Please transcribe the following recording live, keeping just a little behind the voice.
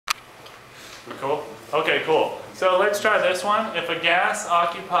Cool? Okay, cool. So let's try this one. If a gas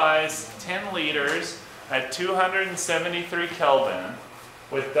occupies 10 liters at 273 Kelvin,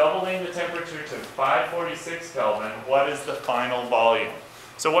 with doubling the temperature to 546 Kelvin, what is the final volume?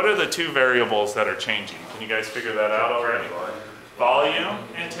 So what are the two variables that are changing? Can you guys figure that out already? Volume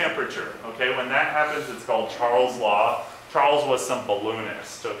and temperature. Okay, when that happens, it's called Charles' law. Charles was some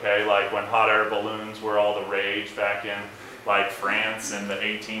balloonist, okay, like when hot air balloons were all the rage back in like France in the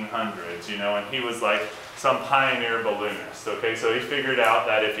 1800s, you know, and he was like some pioneer balloonist, okay? So he figured out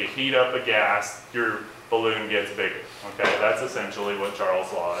that if you heat up a gas, your balloon gets bigger, okay? That's essentially what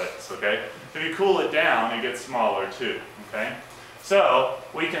Charles' law is, okay? If you cool it down, it gets smaller too, okay? So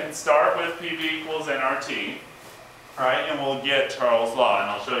we can start with PV equals nRT, all right, and we'll get Charles' law, and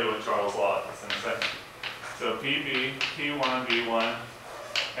I'll show you what Charles' law is in a second. So PV, P1, V1,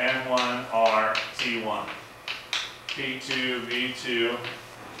 N1, R, T1. P2, V2,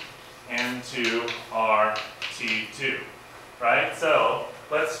 N2, R, T2, right? So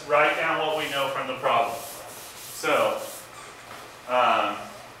let's write down what we know from the problem. So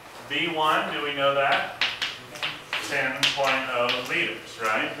V1, do we know that? 10.0 liters,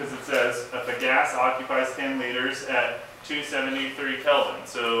 right? Because it says if a gas occupies 10 liters at 273 Kelvin.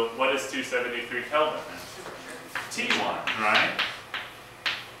 So what is 273 Kelvin? T1, right?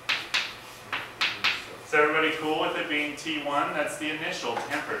 Is everybody cool with it being T1? That's the initial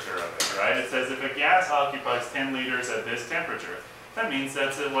temperature of it, right? It says if a gas occupies 10 liters at this temperature, that means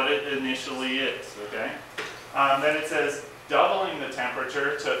that's what it initially is, okay? Then it says doubling the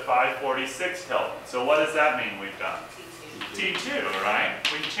temperature to 546 Kelvin. So what does that mean we've done? T2, right?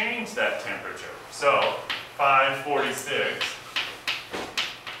 We changed that temperature. So 546.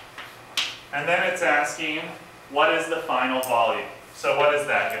 And then it's asking, what is the final volume? So what is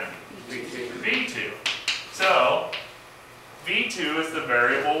that going to be? V2. So, V2 is the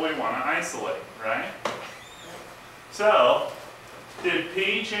variable we want to isolate, right? So, did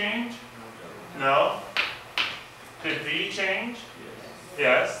P change? No. Did V change?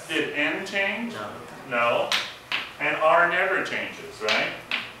 Yes. Did N change? No. And R never changes, right?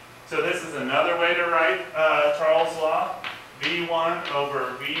 So this is another way to write Charles' law. V1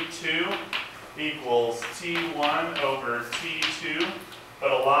 over V2 equals T1 over T2.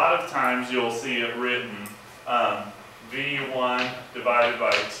 But a lot of times you'll see it written V1 divided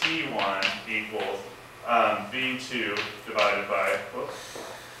by T1 equals V2 divided by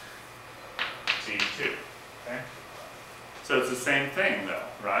T2. Okay? So it's the same thing though,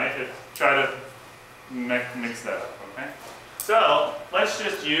 right? Try to mix that up, okay? So let's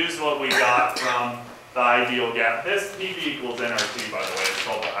just use what we got from the ideal gas. This PV equals nRT, by the way, it's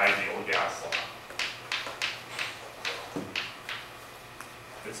called the ideal gas law.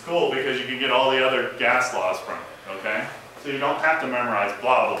 It's cool because you can get all the other gas laws from it, okay? So you don't have to memorize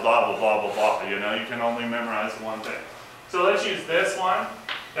blah, blah, blah, blah, blah, blah, blah, you know? You can only memorize one thing. So let's use this one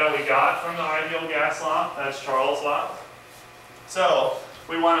that we got from the ideal gas law. That's Charles' law. So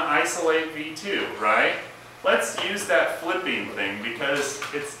we want to isolate V2, right? Let's use that flipping thing because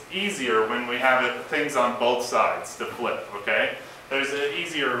it's easier when we have things on both sides to flip, okay? It's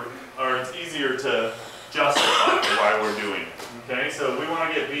easier to justify why we're doing it. Okay, so we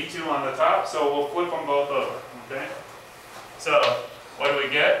want to get V2 on the top, so we'll flip them both over, okay? So, what do we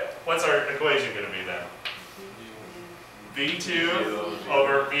get? What's our equation going to be then? V2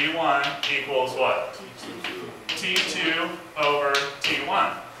 over V1 equals what? T2 over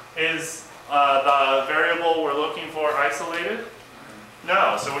T1. Is the variable we're looking for isolated?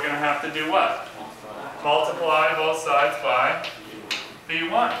 No, so we're going to have to do what? Multiply both sides by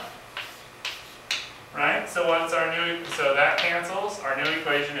V1. Right? So what's our new, so that cancels. Our new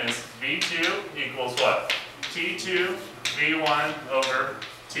equation is V2 equals what? T2 V1 over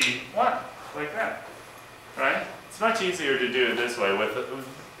T1. Like that. Right? It's much easier to do it this way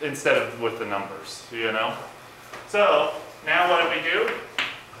instead of with the numbers, you know? So, now what do we do?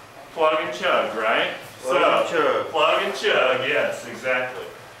 Plug and chug, right? Plug and chug, yes, exactly.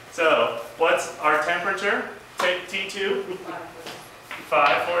 So, what's our temperature? Take T2,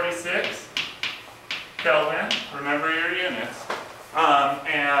 546 Kelvin, remember your units.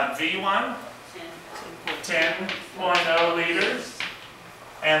 And V1, 10.0 liters.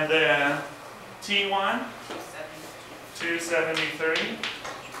 And then T1, 273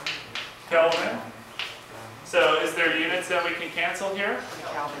 Kelvin. So is there units that we can cancel here?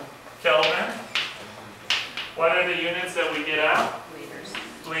 Kelvin. Kelvin. What are the units that we get out? Liters.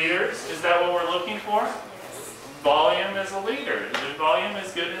 Liters. Is that what we're looking for? Yes. Volume is a liter. The volume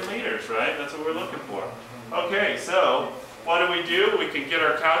is good in liters, right? That's what we're looking for. Okay, so what do? We can get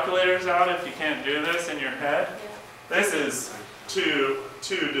our calculators out if you can't do this in your head. This is to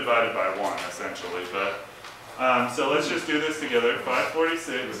 2 divided by 1, essentially. But so let's just do this together.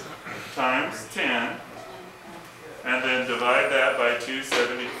 546 times 10, and then divide that by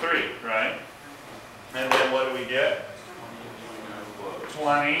 273, right? And then what do we get?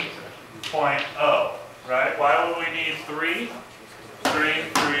 20.0, right? Why would we need 3? 3,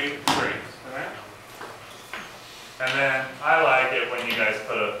 3, 3, right? And then I like it when you guys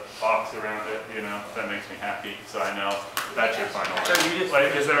put a box around it, you know, that makes me happy, so I know that's your final So answer. you just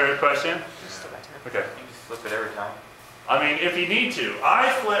Wait, is there a question? Okay. You just flip it every time. I mean, if you need to.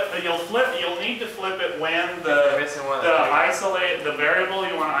 You'll need to flip it when You're missing one of the the variable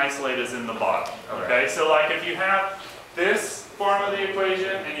you want to isolate is in the bottom. Okay, so like if you have this form of the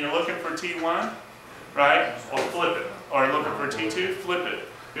equation and you're looking for T1, right? Well, flip it. Or looking for T2, flip it.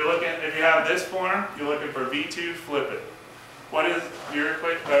 If you have this form, you're looking for V2, flip it. What is your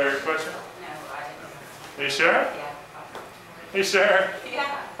question? No, I didn't. Are you sure? Yeah. You sure?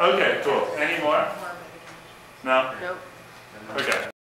 Yeah. Okay, cool. Any more? No? Nope. Okay.